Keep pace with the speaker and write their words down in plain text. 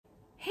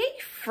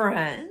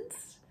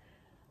friends.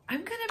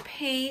 I'm gonna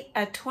paint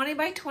a 20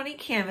 by 20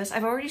 canvas.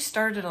 I've already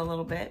started a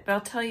little bit, but I'll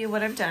tell you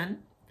what I've done.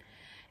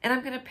 And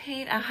I'm gonna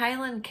paint a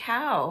Highland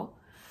cow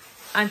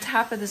on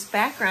top of this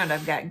background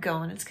I've got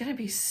going. It's gonna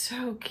be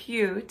so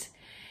cute.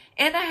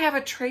 And I have a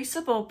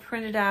traceable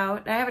printed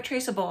out. I have a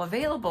traceable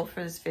available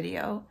for this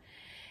video.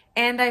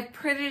 And I've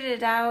printed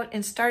it out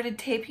and started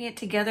taping it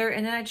together,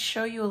 and then I'd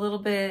show you a little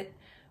bit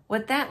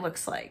what that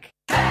looks like.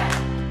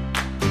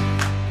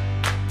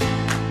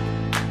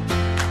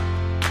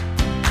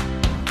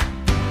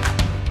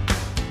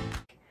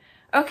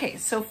 Okay,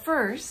 so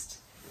first,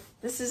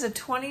 this is a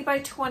 20 by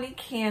 20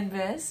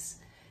 canvas.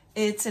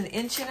 It's 1.5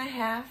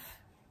 inches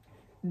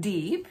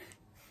deep.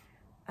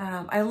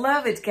 I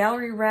love it. It's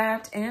gallery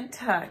wrapped and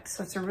tucked,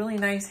 so it's a really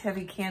nice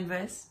heavy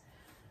canvas.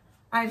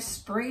 I've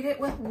sprayed it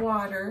with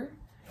water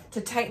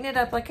to tighten it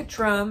up like a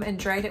drum and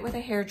dried it with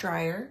a hair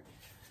dryer.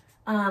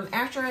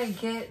 After I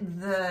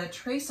get the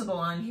traceable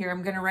on here,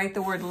 I'm gonna write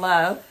the word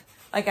love,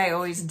 like I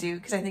always do,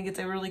 because I think it's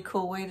a really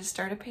cool way to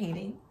start a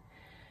painting.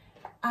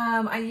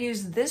 I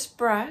use this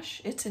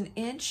brush. It's an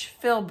inch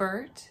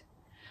filbert.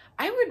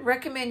 I would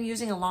recommend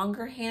using a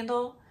longer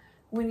handle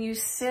when you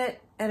sit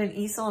at an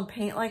easel and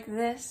paint like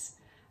this,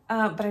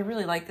 but I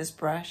really like this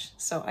brush,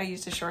 so I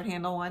used a short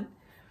handle one.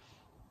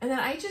 And then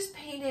I just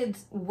painted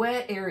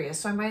wet areas.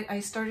 So I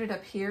started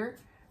up here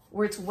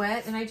where it's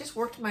wet, and I just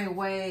worked my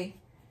way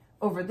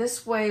over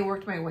this way,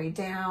 worked my way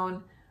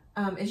down.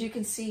 As you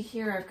can see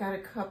here, I've got a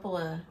couple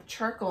of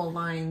charcoal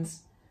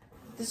lines.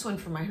 This one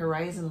for my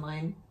horizon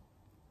line.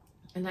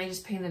 And I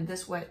just painted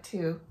this wet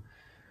too.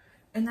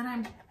 And then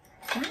I'm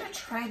gonna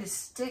try to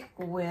stick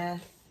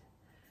with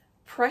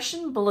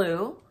Prussian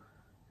blue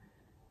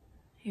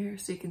here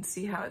so you can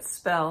see how it's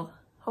spelled.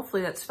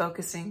 Hopefully that's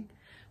focusing.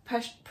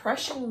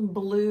 Prussian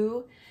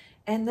blue,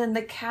 and then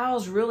the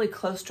cow's really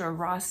close to a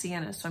raw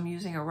sienna, so I'm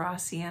using a raw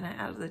sienna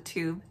out of the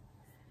tube.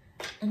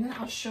 And then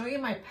I'll show you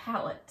my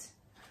palette.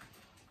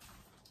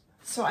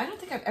 So I don't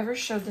think I've ever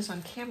showed this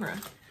on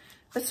camera,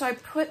 but so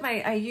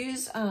I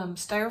use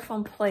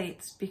styrofoam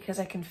plates because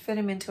I can fit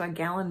them into a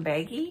gallon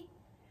baggie.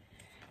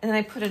 And then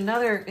I put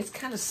another, it's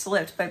kind of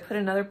slipped, but I put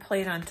another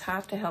plate on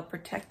top to help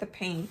protect the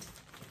paint,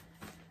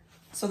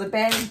 so the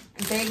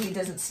baggie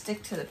doesn't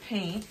stick to the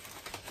paint.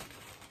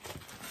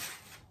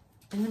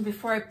 And then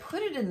before I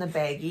put it in the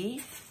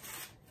baggie,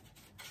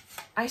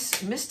 I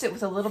mist it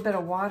with a little bit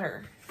of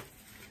water.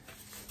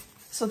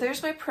 So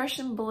there's my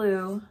Prussian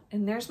blue,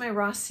 and there's my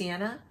raw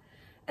sienna.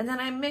 And then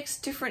I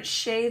mixed different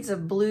shades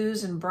of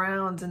blues and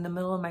browns in the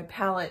middle of my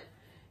palette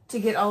to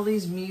get all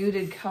these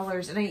muted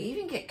colors. And I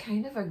even get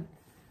kind of a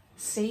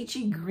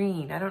sagey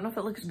green. I don't know if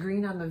it looks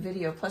green on the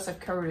video, plus I've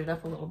covered it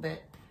up a little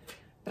bit.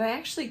 But I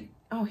actually,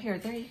 oh here,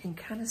 there you can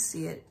kind of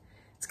see it.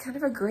 It's kind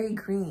of a gray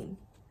green.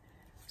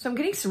 So I'm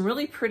getting some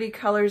really pretty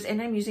colors,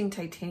 and I'm using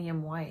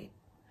titanium white.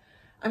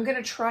 I'm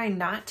gonna try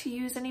not to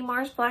use any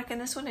Mars black in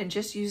this one and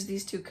just use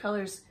these two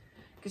colors,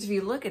 because if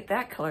you look at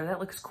that color, that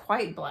looks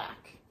quite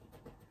black.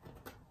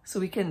 So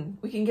we can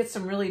get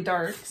some really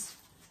darks.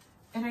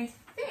 And I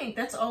think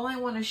that's all I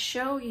wanna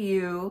show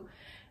you,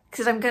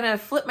 because I'm gonna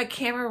flip my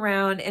camera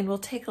around and we'll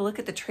take a look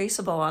at the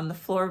traceable on the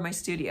floor of my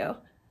studio.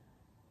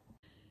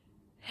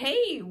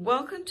 Hey,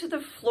 welcome to the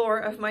floor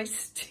of my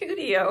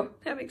studio.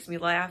 That makes me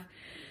laugh.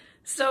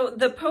 So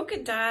the polka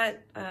dot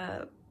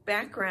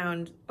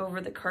background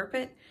over the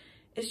carpet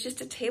is just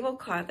a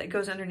tablecloth that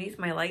goes underneath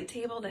my light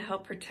table to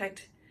help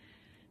protect,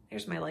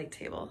 there's my light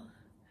table,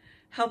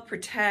 help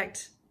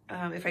protect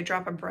if I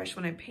drop a brush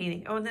when I'm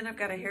painting. Oh, and then I've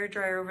got a hair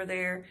dryer over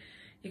there.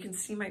 You can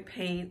see my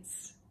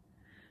paints.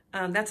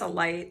 That's a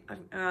light. I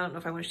don't know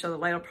if I want to show the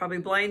light, I'll probably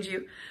blind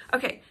you.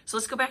 Okay, so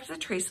let's go back to the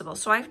traceable.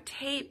 So I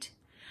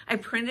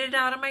printed it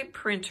out on my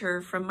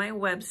printer from my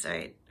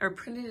website, or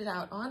printed it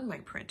out on my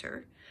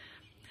printer.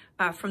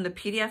 From the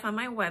PDF on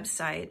my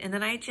website, and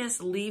then I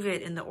just leave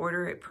it in the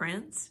order it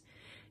prints.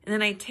 And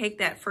then I take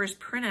that first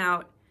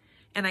printout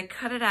and I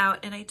cut it out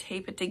and I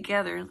tape it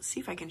together. Let's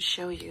see if I can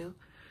show you.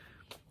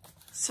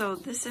 So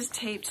this is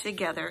taped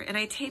together, and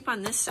I tape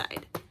on this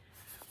side,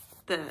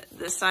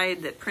 the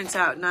side that prints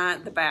out,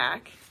 not the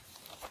back.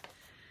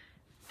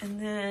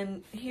 And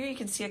then here you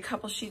can see a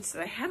couple sheets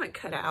that I haven't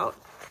cut out.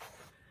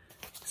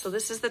 So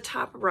this is the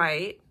top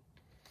right,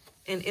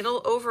 and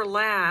it'll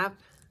overlap.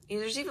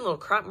 There's even little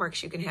crop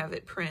marks you can have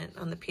it print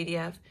on the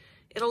PDF.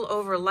 It'll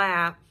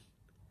overlap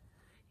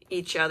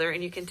each other,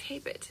 and you can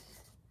tape it.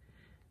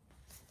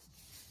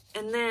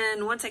 And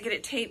then once I get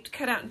it taped,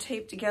 cut out and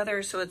taped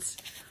together so it's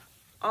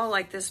all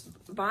like this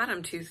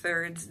bottom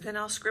 2/3, then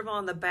I'll scribble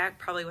on the back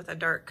probably with a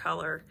dark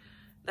color.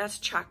 That's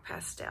chalk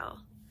pastel,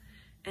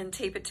 and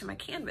tape it to my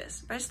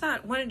canvas. But I just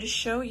wanted to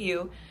show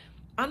you.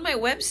 On my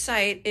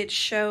website, it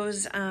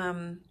shows,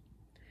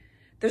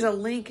 there's a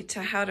link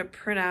to how to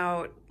print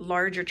out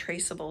larger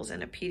traceables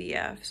in a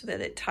PDF so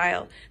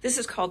that this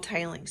is called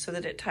tiling, so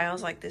that it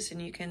tiles like this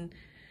and you can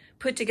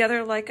put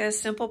together like a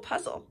simple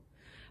puzzle.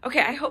 Okay,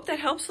 I hope that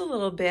helps a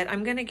little bit.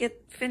 I'm gonna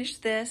finish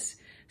this,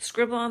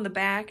 scribble on the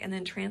back, and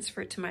then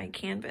transfer it to my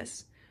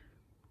canvas.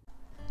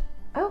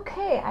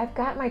 Okay, I've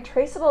got my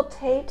Traceable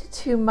taped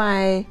to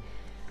my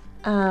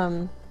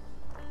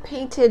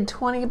painted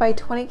 20 by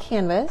 20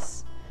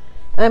 canvas.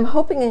 And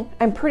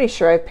I'm pretty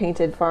sure I've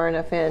painted far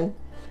enough in,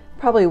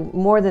 probably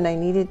more than I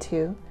needed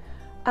to.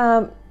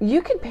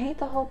 You could paint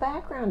the whole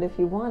background if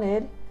you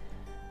wanted.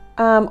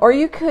 Or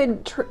you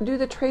could do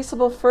the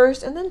Traceable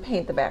first and then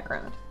paint the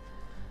background.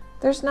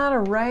 There's not a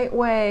right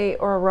way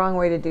or a wrong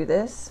way to do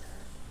this.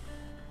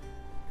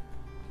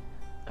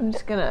 I'm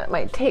just gonna,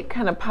 my tape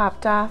kind of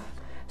popped off,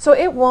 so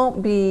it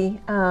won't be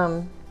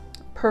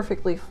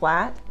perfectly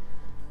flat.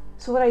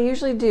 So what I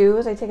usually do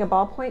is I take a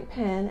ballpoint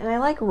pen, and I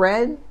like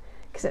red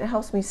because it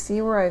helps me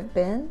see where I've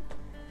been.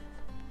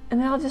 And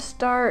then I'll just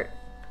start,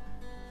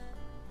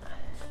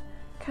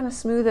 kind of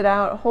smooth it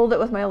out, hold it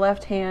with my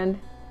left hand,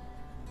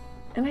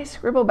 and I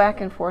scribble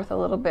back and forth a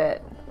little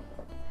bit.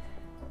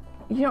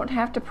 You don't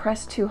have to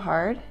press too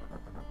hard.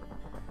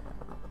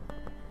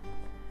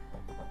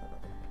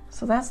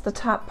 So that's the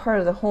top part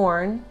of the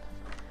horn.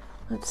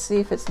 Let's see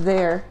if it's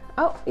there.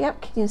 Oh,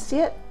 yep, can you see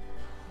it?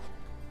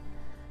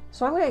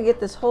 So I'm gonna get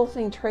this whole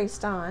thing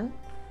traced on,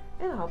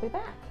 and I'll be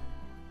back.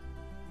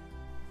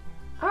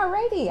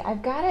 Alrighty,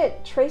 I've got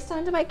it traced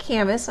onto my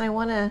canvas, and I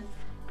wanna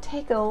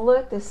take a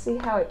look to see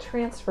how it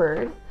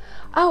transferred.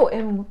 Oh,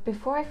 and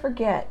before I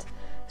forget,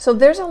 so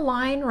there's a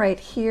line right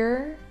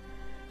here,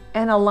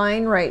 and a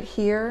line right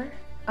here.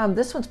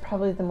 This one's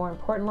probably the more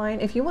important line.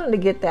 If you wanted to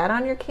get that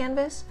on your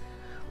canvas,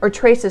 or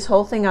trace this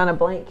whole thing on a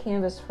blank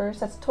canvas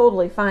first, that's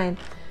totally fine,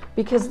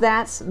 because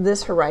that's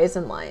this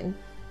horizon line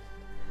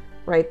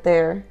right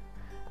there.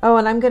 Oh,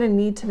 and I'm gonna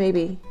need to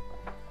maybe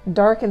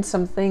darken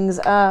some things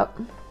up,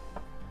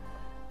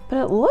 but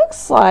it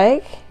looks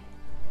like,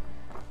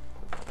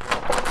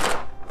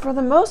 for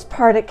the most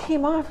part, it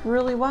came off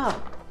really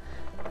well.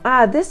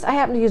 This, I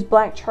happen to use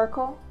black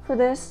charcoal for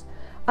this.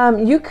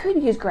 You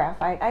could use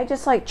graphite. I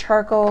just like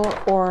charcoal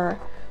or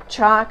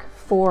chalk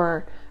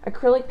for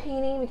acrylic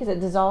painting because it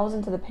dissolves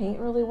into the paint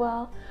really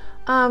well.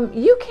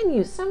 You can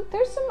use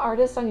there's some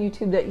artists on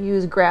YouTube that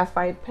use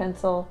graphite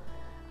pencil.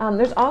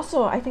 There's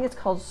also, I think it's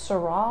called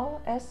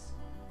Saral,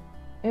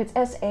 it's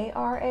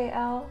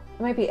S-A-R-A-L,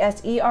 it might be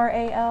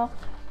S-E-R-A-L,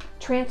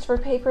 transfer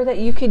paper that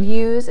you could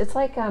use. It's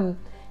like,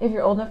 if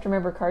you're old enough to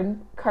remember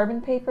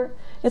carbon paper,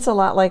 it's a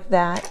lot like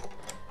that.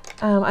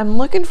 I'm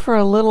looking for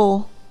a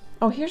little,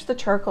 oh, here's the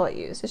charcoal I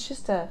use. It's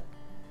just a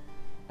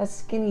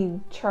skinny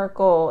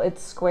charcoal.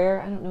 It's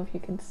square. I don't know if you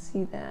can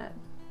see that.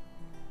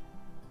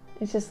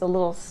 It's just a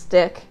little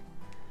stick.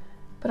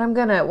 But I'm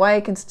gonna, while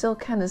I can still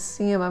kind of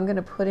see them, I'm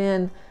gonna put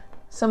in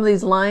some of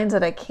these lines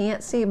that I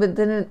can't see, but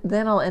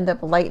then I'll end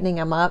up lightening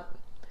them up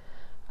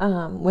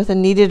with a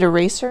kneaded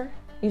eraser.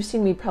 You've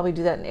seen me probably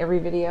do that in every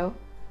video.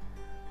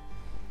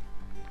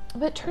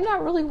 But it turned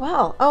out really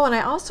well. Oh, and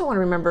I also want to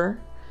remember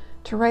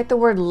to write the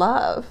word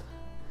love.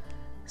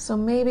 So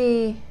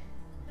maybe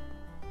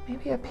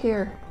up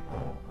here.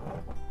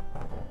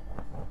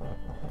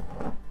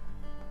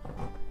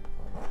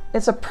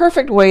 It's a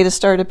perfect way to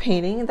start a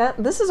painting.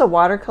 This is a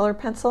watercolor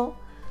pencil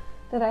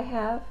that I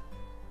have.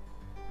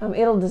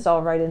 It'll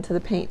dissolve right into the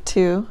paint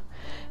too.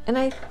 And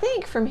I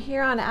think from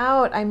here on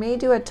out, I may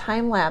do a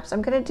time lapse.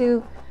 I'm gonna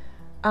do,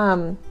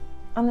 on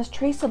this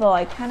Traceable,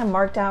 I kind of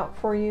marked out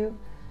for you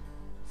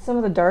some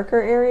of the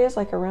darker areas,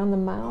 like around the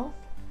mouth.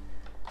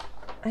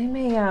 I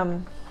may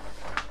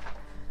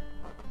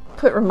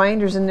put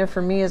reminders in there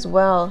for me as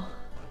well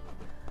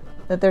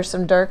that there's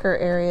some darker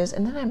areas.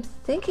 And then I'm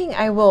thinking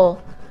I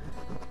will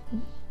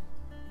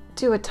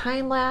do a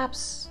time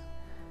lapse,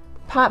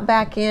 pop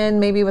back in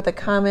maybe with a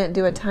comment,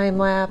 do a time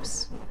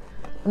lapse.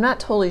 I'm not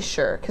totally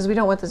sure because we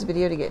don't want this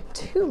video to get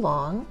too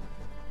long.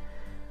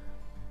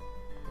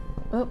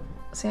 Oh,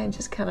 see, I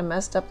just kind of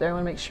messed up there. I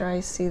want to make sure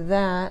I see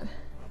that.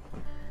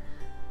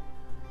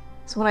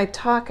 So when I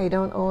talk, I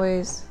don't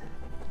always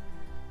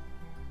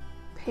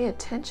pay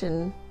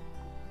attention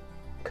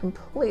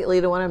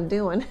completely to what I'm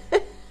doing.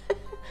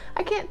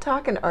 I can't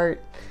talk in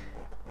art.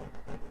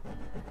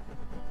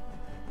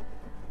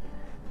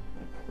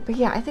 But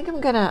yeah, I think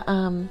I'm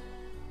gonna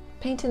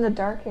paint in the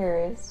dark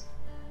areas.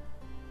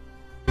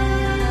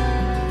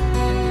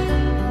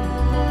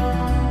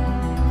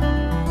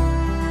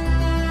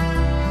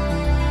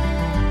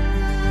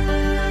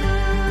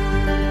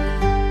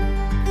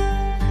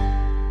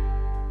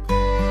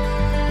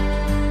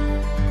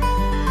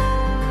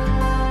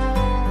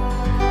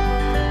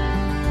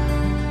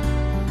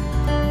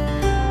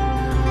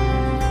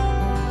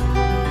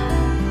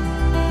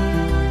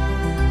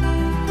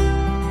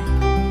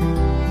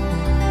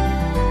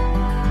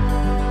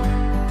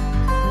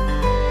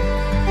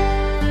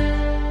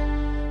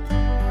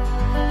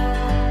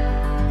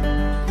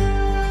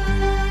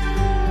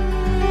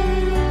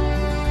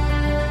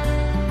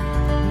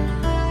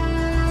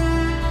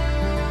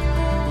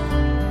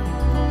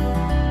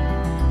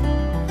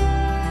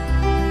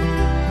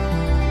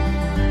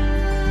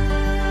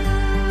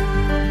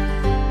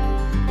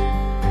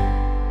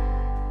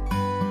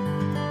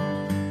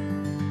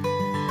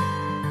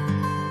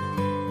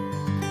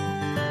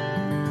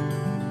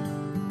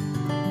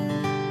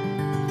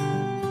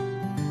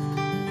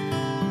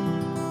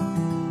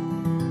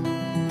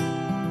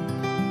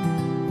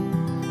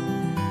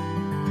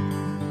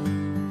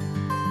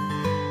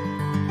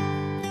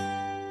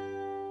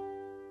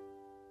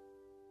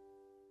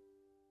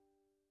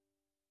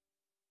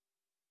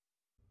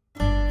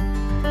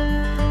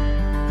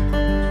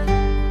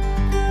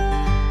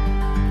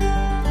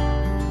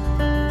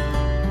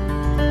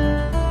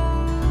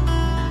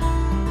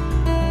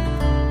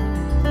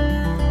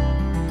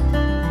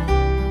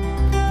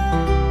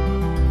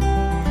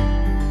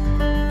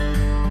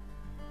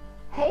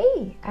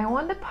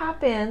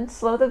 pop in,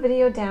 slow the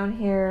video down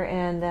here,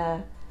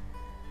 and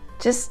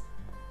just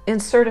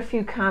insert a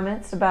few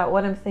comments about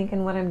what I'm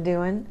thinking, what I'm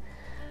doing.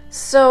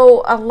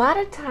 So a lot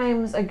of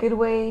times a good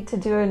way to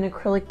do an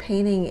acrylic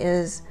painting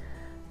is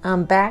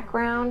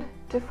background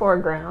to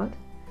foreground,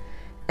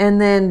 and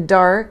then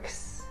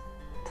darks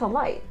to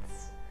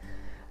lights.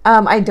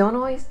 I don't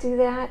always do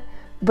that,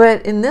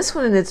 but in this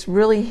one it's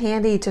really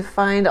handy to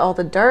find all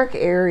the dark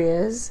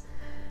areas,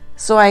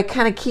 so I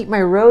kind of keep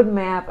my road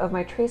map of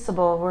my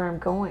traceable where I'm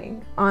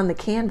going on the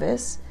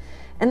canvas.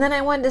 And then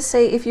I wanted to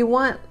say, if you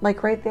want,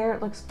 like right there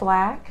it looks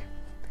black,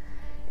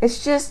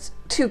 it's just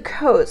 2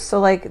 coats, so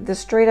like the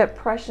straight up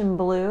Prussian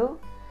blue,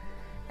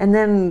 and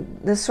then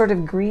this sort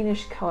of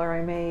greenish color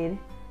I made,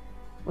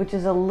 which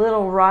is a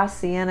little raw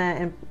sienna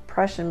and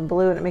Prussian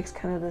blue, and it makes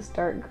kind of this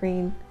dark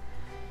green.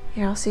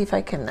 Here, I'll see if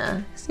I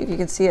can see if you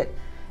can see it.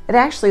 It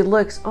actually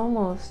looks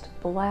almost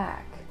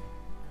black.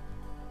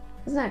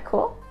 Isn't that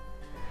cool?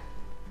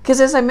 Because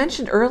as I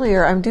mentioned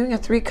earlier, I'm doing a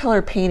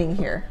 3-color painting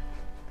here.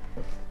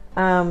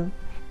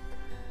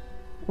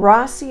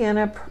 Raw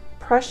sienna,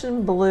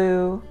 Prussian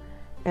blue,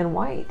 and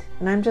white.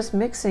 And I'm just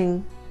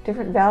mixing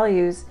different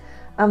values.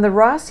 The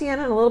raw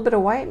sienna and a little bit of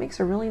white makes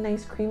a really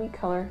nice creamy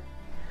color.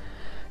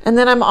 And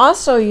then I'm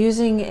also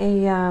using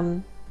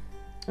a,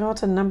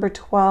 it's a number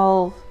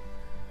 12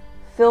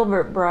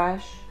 filbert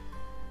brush.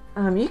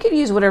 You could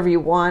use whatever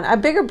you want. A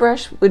bigger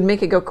brush would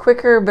make it go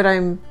quicker, but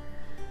I'm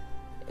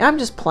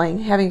just playing,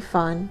 having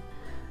fun.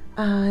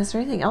 Is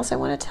there anything else I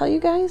want to tell you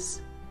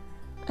guys?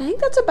 I think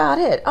that's about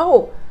it.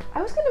 Oh,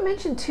 I was going to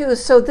mention too,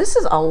 so this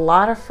is a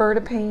lot of fur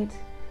to paint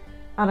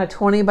on a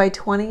 20 by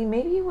 20.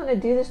 Maybe you want to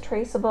do this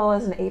traceable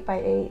as an 8 by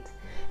 8,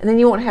 and then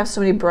you won't have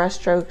so many brush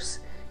strokes.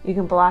 You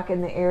can block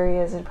in the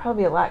areas, and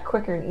probably a lot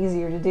quicker and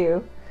easier to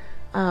do.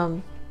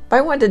 But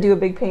I wanted to do a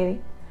big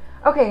painting.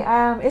 Okay,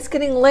 it's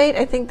getting late.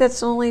 I think that's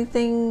the only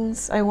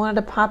things I wanted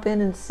to pop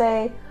in and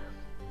say.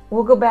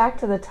 We'll go back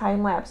to the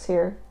time lapse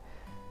here.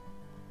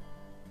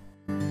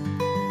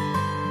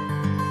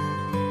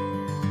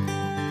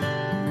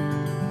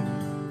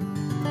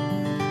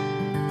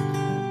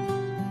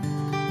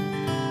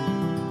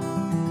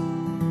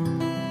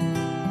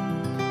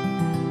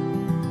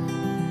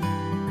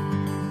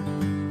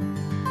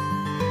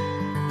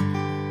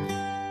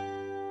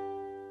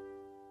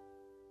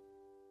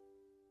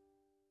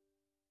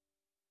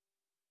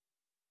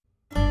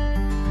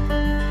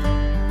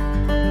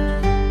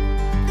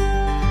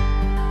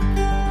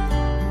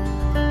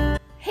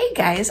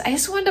 Guys, I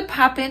just wanted to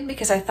pop in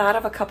because I thought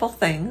of a couple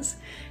things,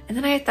 and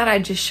then I thought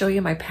I'd just show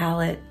you my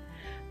palette.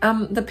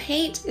 The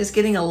paint is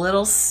getting a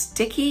little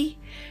sticky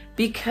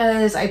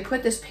because I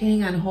put this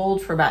painting on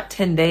hold for about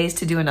 10 days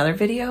to do another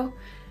video,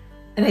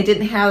 and I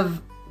didn't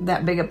have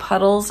that big of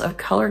puddles of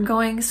color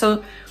going.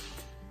 So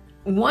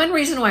one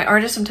reason why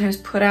artists sometimes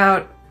put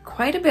out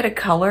quite a bit of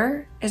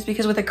color is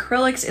because with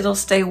acrylics it'll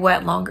stay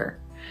wet longer.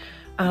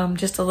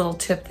 Just a little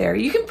tip there.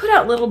 You can put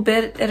out a little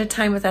bit at a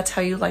time if that's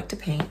how you like to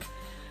paint.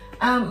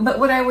 But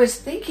what I was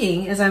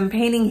thinking as I'm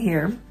painting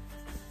here,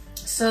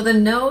 so the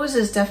nose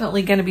is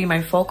definitely going to be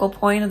my focal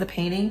point of the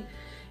painting.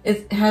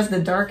 It has the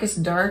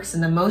darkest darks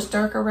and the most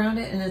dark around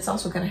it, and it's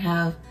also going to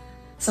have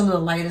some of the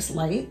lightest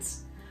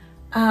lights.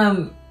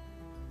 But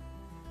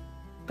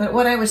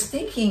what I was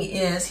thinking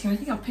is, here, I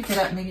think I'll pick it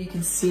up, maybe you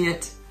can see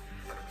it.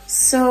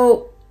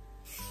 So,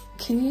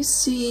 can you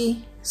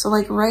see, so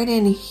like right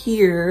in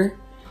here,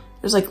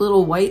 there's like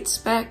little white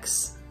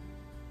specks.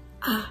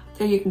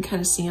 There you can kind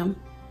of see them.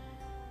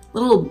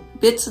 Little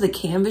bits of the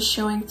canvas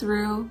showing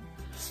through.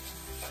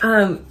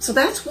 So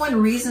that's one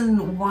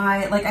reason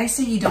why, like I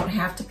say, you don't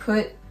have to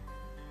put,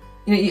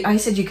 you know, I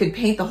said you could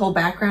paint the whole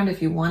background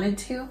if you wanted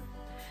to.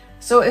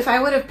 So if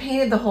I would have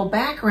painted the whole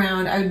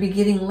background, I would be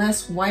getting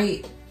less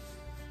white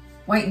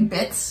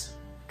bits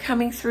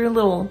coming through,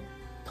 little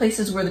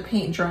places where the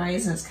paint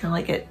dries, and it's kind of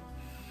like it,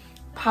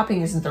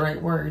 popping isn't the right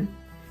word.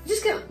 You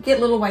just get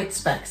little white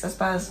specks. That's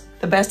about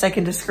the best I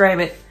can describe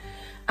it.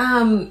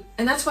 And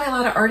that's why a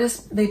lot of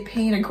artists, they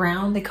paint a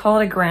ground, they call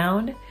it a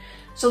ground.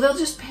 So they'll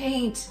just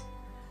paint,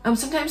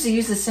 sometimes they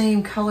use the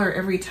same color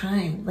every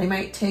time. They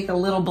might take a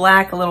little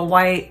black, a little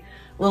white,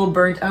 a little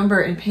burnt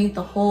umber and paint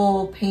the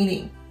whole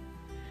painting.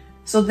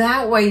 So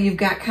that way you've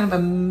got kind of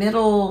a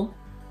middle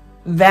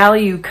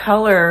value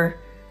color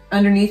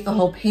underneath the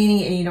whole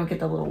painting, and you don't get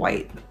the little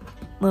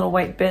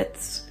white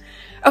bits.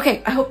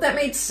 Okay, I hope that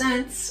made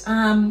sense.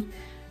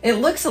 It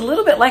looks a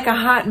little bit like a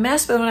hot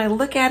mess, but when I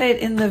look at it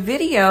in the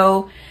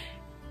video,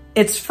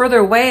 it's further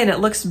away and it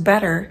looks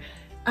better.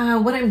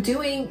 What I'm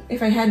doing,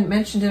 if I hadn't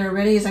mentioned it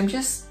already, is I'm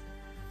just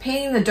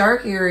painting the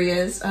dark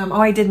areas. Oh,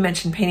 I did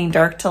mention painting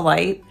dark to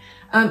light.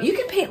 You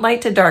can paint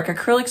light to dark.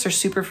 Acrylics are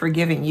super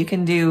forgiving. You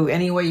can do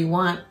any way you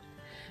want.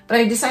 But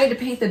I decided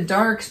to paint the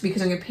darks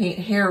because I'm going to paint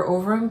hair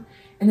over them,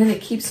 and then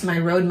it keeps my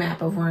roadmap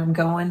of where I'm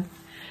going.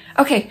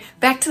 Okay,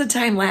 back to the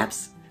time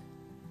lapse.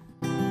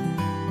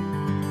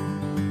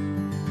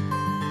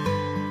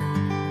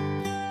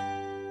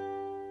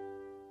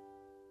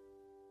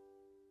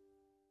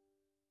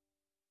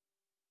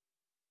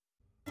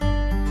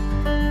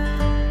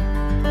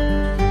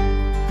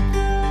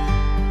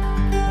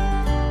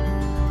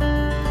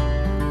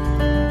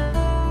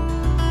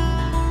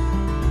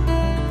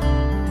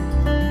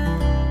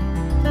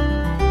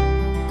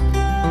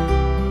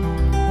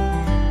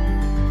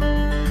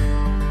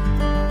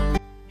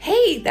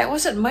 that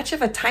wasn't much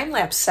of a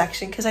time-lapse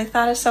section because I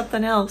thought of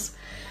something else.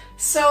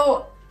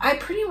 So I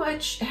pretty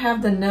much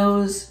have the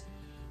nose,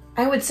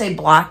 I would say,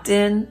 blocked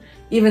in,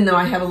 even though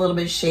I have a little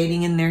bit of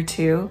shading in there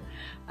too.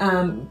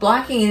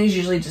 Blocking in is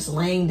usually just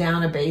laying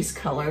down a base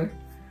color.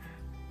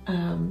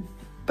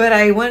 But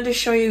I wanted to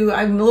show you,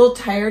 I'm a little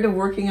tired of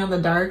working on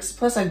the darks,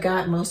 plus I've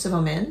got most of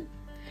them in.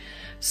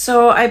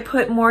 So I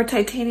put more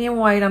titanium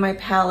white on my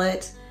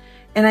palette,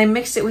 and I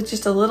mixed it with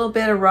just a little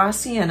bit of raw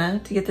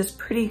sienna to get this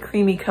pretty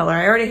creamy color.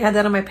 I already had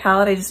that on my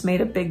palette, I just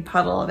made a big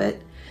puddle of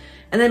it.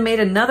 And then made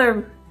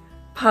another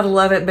puddle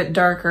of it, but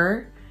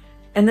darker.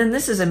 And then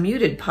this is a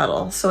muted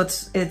puddle, so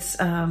it's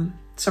some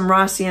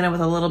raw sienna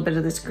with a little bit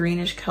of this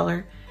greenish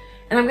color.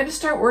 And I'm gonna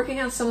start working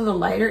on some of the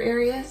lighter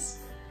areas.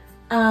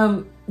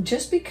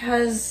 Just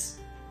because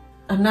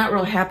I'm not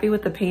real happy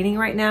with the painting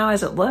right now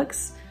as it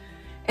looks.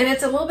 And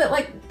it's a little bit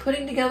like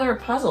putting together a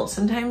puzzle.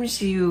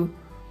 Sometimes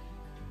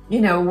you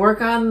know,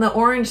 work on the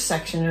orange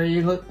section, or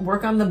you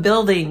work on the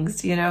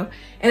buildings, you know.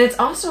 And it's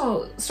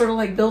also sort of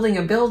like building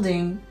a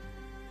building.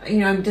 You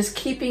know, I'm just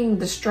keeping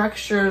the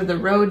structure, the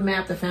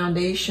roadmap, the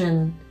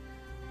foundation,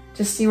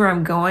 just see where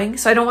I'm going.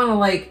 So I don't want to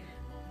like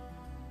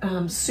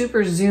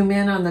super zoom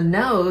in on the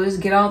nose,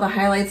 get all the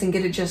highlights and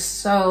get it just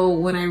so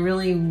when I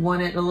really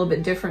want it a little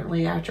bit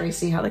differently after I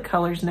see how the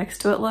colors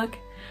next to it look.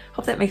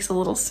 Hope that makes a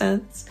little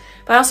sense.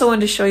 But I also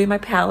wanted to show you my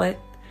palette.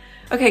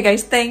 Okay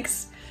guys,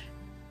 thanks.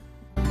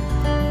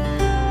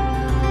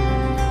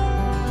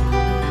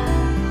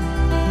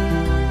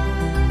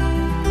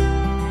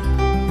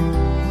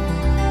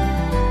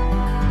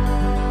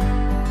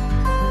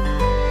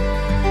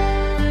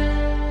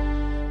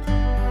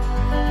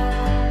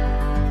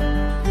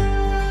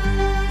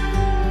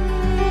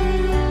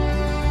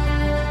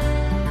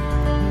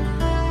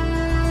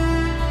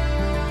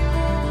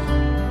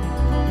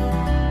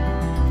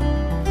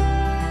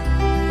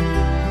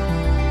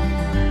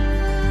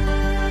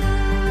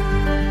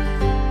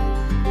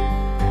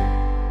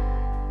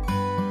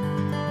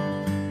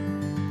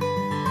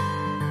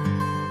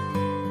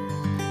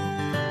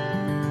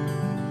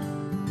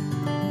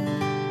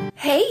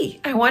 Hey,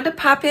 I wanted to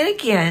pop in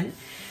again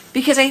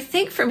because I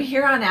think from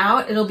here on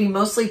out, it'll be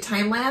mostly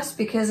time-lapse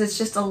because it's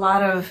just a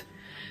lot of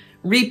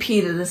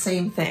repeat of the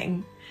same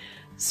thing.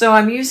 So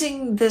I'm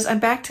using this, I'm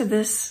back to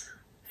this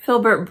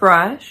filbert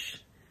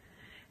brush,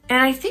 and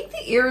I think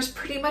the ear is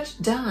pretty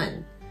much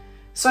done.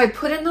 So I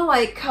put in the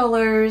light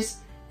colors,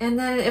 and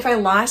then if I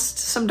lost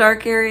some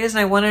dark areas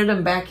and I wanted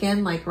them back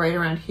in, like right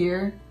around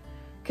here,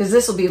 because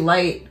this will be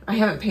light. I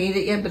haven't painted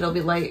it yet, but it'll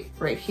be light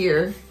right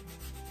here.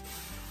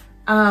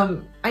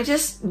 I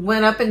just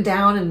went up and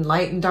down and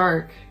light and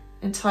dark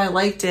until I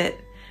liked it.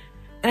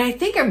 And I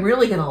think I'm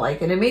really gonna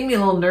like it. It made me a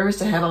little nervous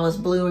to have all this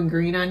blue and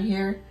green on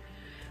here.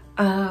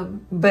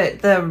 But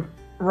the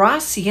raw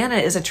sienna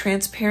is a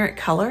transparent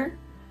color.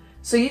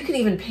 So you can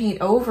even paint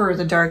over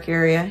the dark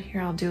area.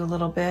 Here, I'll do a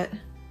little bit.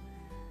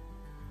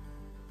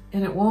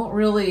 And it won't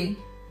really,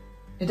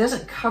 it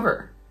doesn't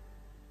cover.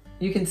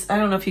 You can, I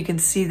don't know if you can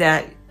see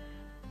that.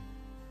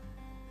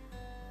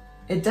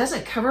 It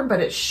doesn't cover, but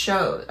it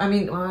shows. I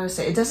mean, well, I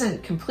say it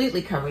doesn't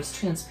completely cover, it's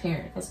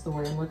transparent. That's the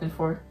word I'm looking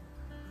for.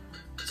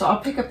 So I'll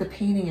pick up the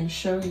painting and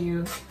show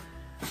you.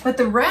 But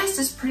the rest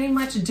is pretty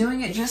much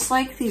doing it just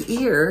like the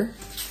ear.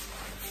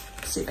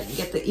 Let's see if I can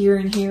get the ear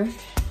in here.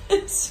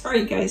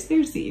 Sorry guys,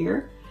 there's the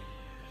ear.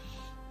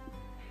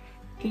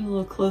 Get a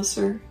little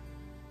closer.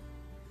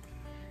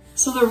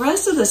 So the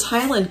rest of this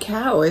Highland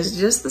cow is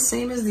just the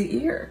same as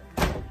the ear.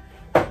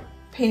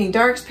 Painting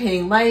darks,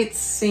 painting lights,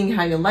 seeing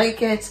how you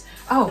like it.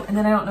 Oh, and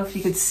then I don't know if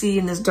you could see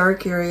in this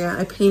dark area,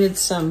 I painted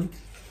some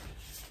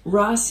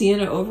raw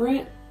sienna over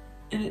it,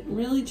 and it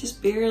really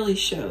just barely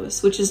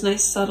shows, which is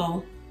nice,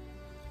 subtle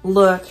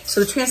look. So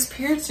the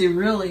transparency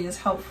really is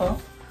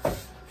helpful.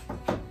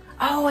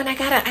 Oh, and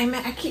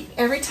I keep,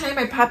 every time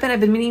I pop in, I've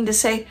been meaning to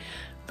say,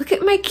 look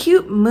at my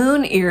cute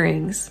moon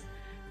earrings.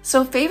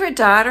 So Favorite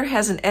Daughter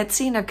has an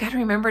Etsy, and I've got to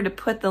remember to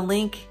put the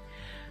link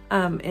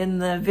in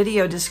the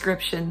video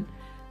description.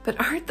 But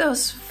aren't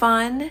those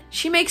fun?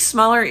 She makes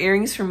smaller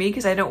earrings for me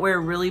because I don't wear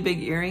really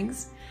big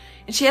earrings.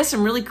 And she has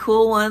some really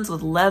cool ones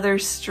with leather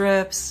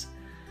strips.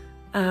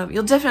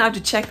 You'll definitely have to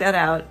check that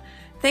out.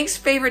 Thanks,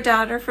 Favorite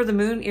Daughter, for the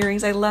moon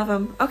earrings. I love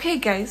them. Okay,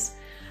 guys,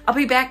 I'll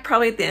be back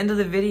probably at the end of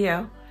the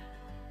video.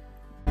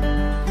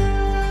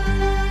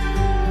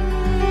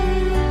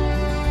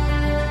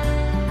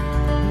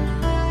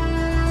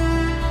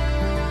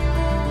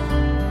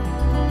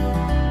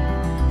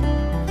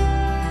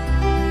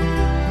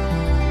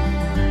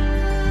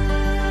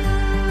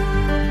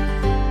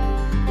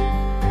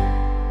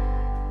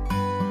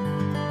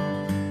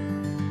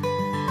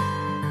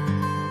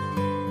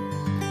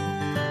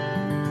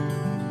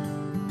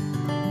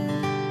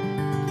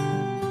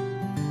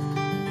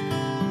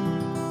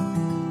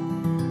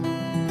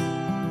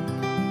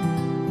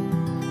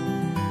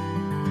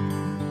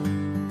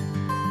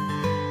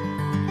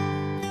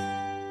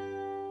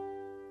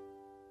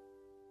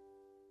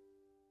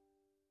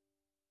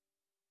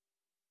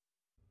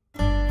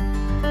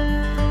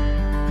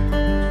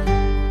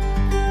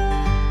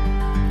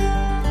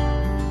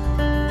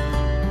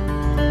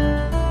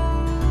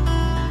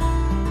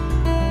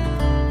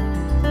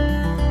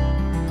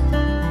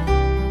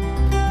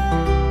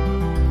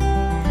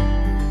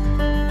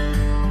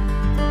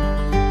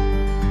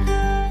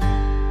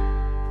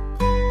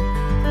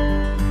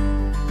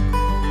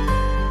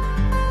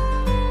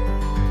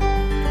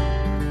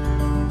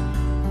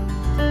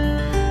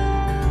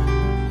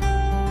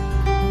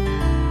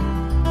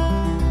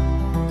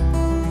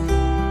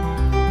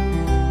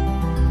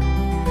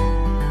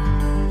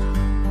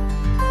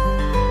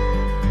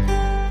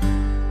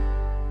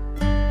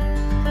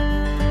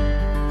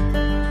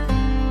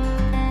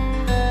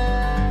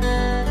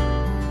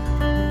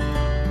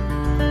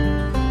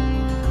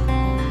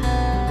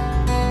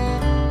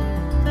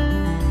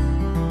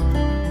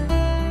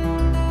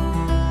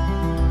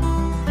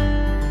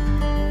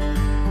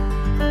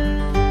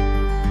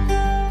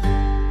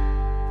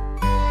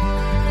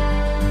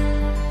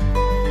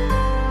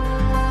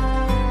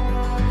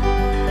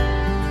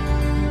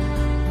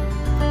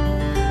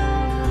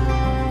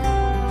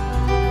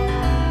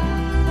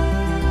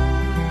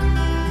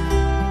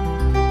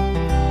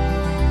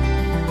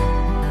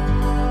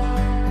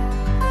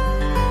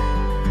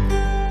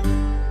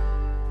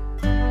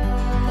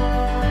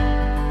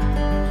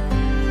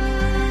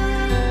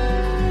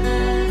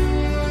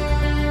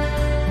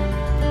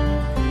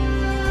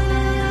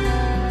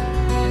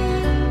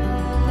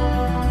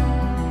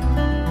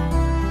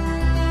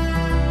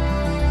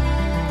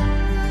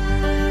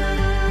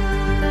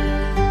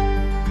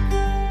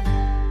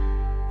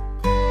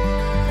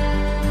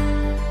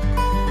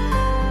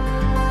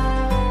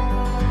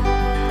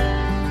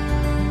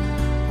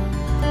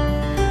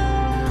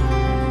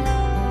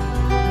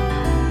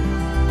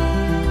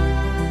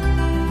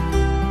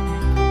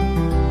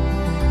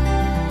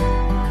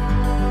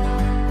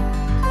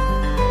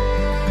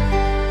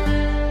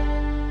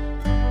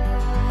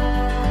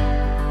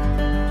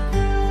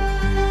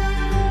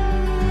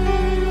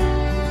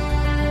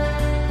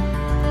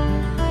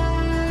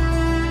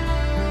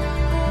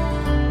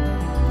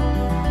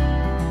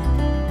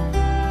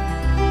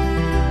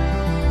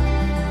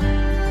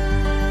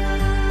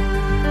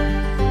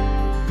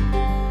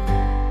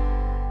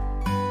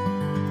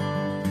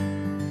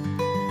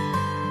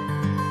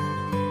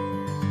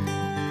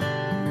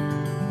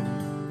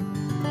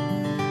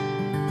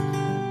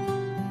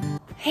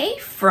 Hey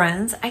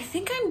friends, I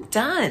think I'm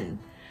done.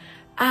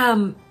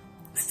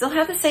 Still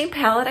have the same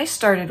palette I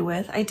started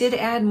with. I did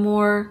add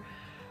more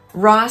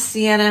raw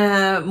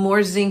sienna,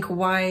 more zinc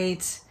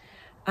white,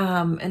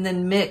 and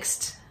then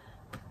mixed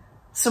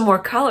some more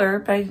color,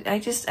 but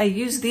I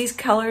use these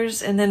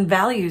colors and then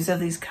values of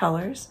these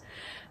colors.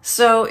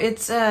 So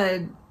it's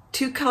a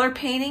 2-color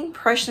painting,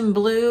 Prussian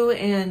blue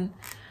and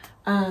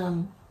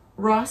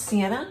raw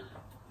sienna.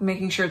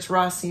 Making sure it's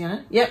raw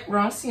sienna. Yep,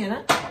 raw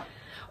sienna.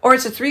 Or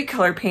it's a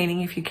 3-color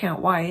painting if you count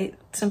white.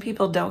 Some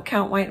people don't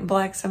count white and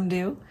black, some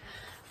do.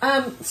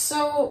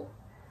 So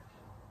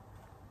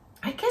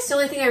I guess the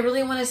only thing I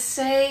really want to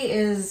say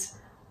is,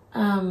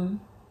 oh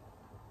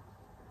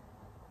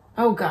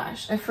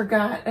gosh, I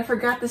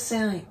forgot the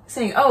saying.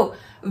 Oh,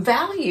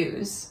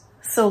 values.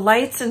 So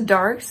lights and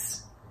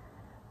darks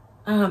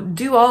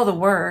do all the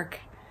work,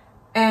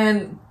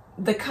 and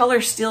the color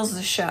steals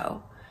the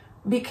show.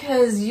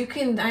 Because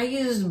I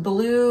used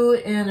blue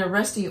and a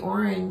rusty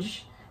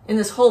orange in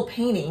this whole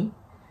painting.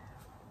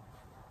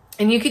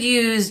 And you could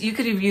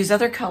have used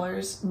other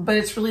colors, but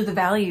it's really the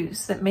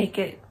values that make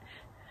it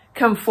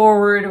come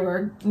forward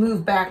or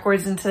move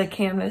backwards into the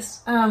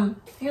canvas. Here,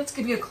 let's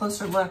give you a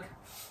closer look.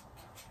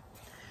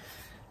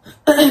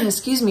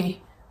 Excuse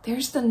me.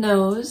 There's the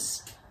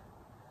nose.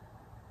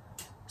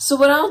 So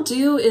what I'll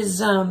do is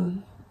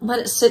let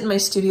it sit in my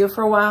studio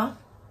for a while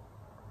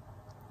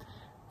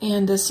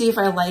and see if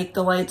I like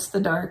the lights, the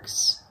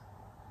darks.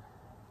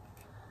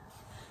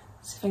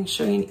 See if I can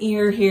show you an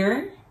ear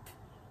here.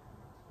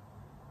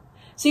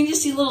 So you can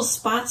just see little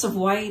spots of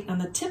white on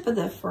the tip of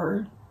the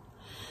fur.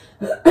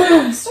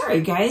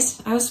 Sorry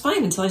guys, I was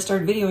fine until I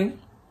started videoing.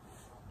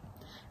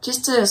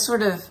 Just to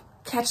sort of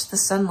catch the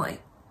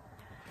sunlight.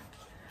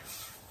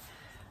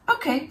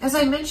 Okay, as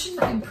I mentioned,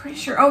 I'm pretty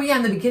sure, oh yeah,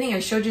 in the beginning I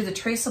showed you the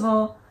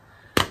Traceable.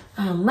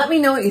 Let me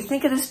know what you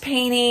think of this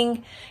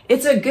painting.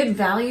 It's a good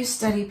value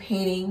study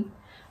painting.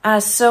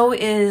 So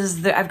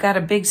is I've got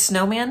a big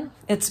snowman.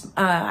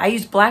 I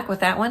used black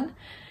with that one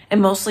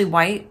and mostly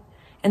white.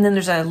 And then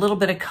there's a little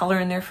bit of color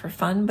in there for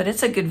fun, but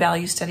it's a good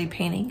value study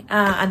painting.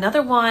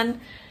 Another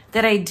one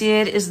that I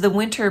did is the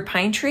winter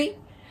pine tree.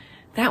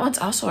 That one's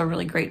also a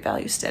really great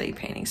value study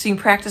painting. So you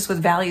can practice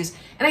with values.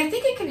 And I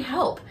think it can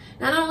help.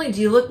 Not only do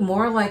you look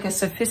more like a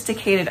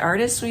sophisticated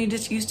artist when you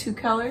just use 2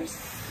 colors,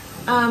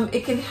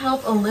 it can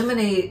help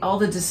eliminate all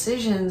the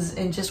decisions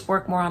and just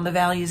work more on the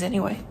values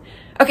anyway.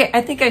 Okay,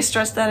 I think I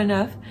stressed that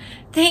enough.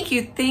 Thank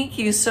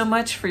you so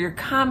much for your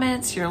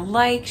comments, your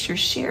likes, your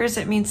shares.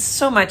 It means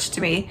so much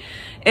to me.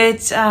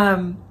 It's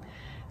fun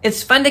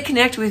to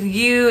connect with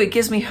you. It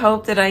gives me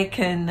hope that I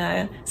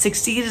can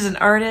succeed as an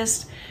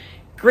artist.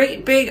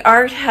 Great big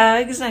art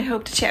hugs. I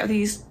hope to chat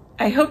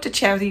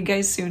with you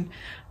guys soon.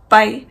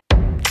 Bye.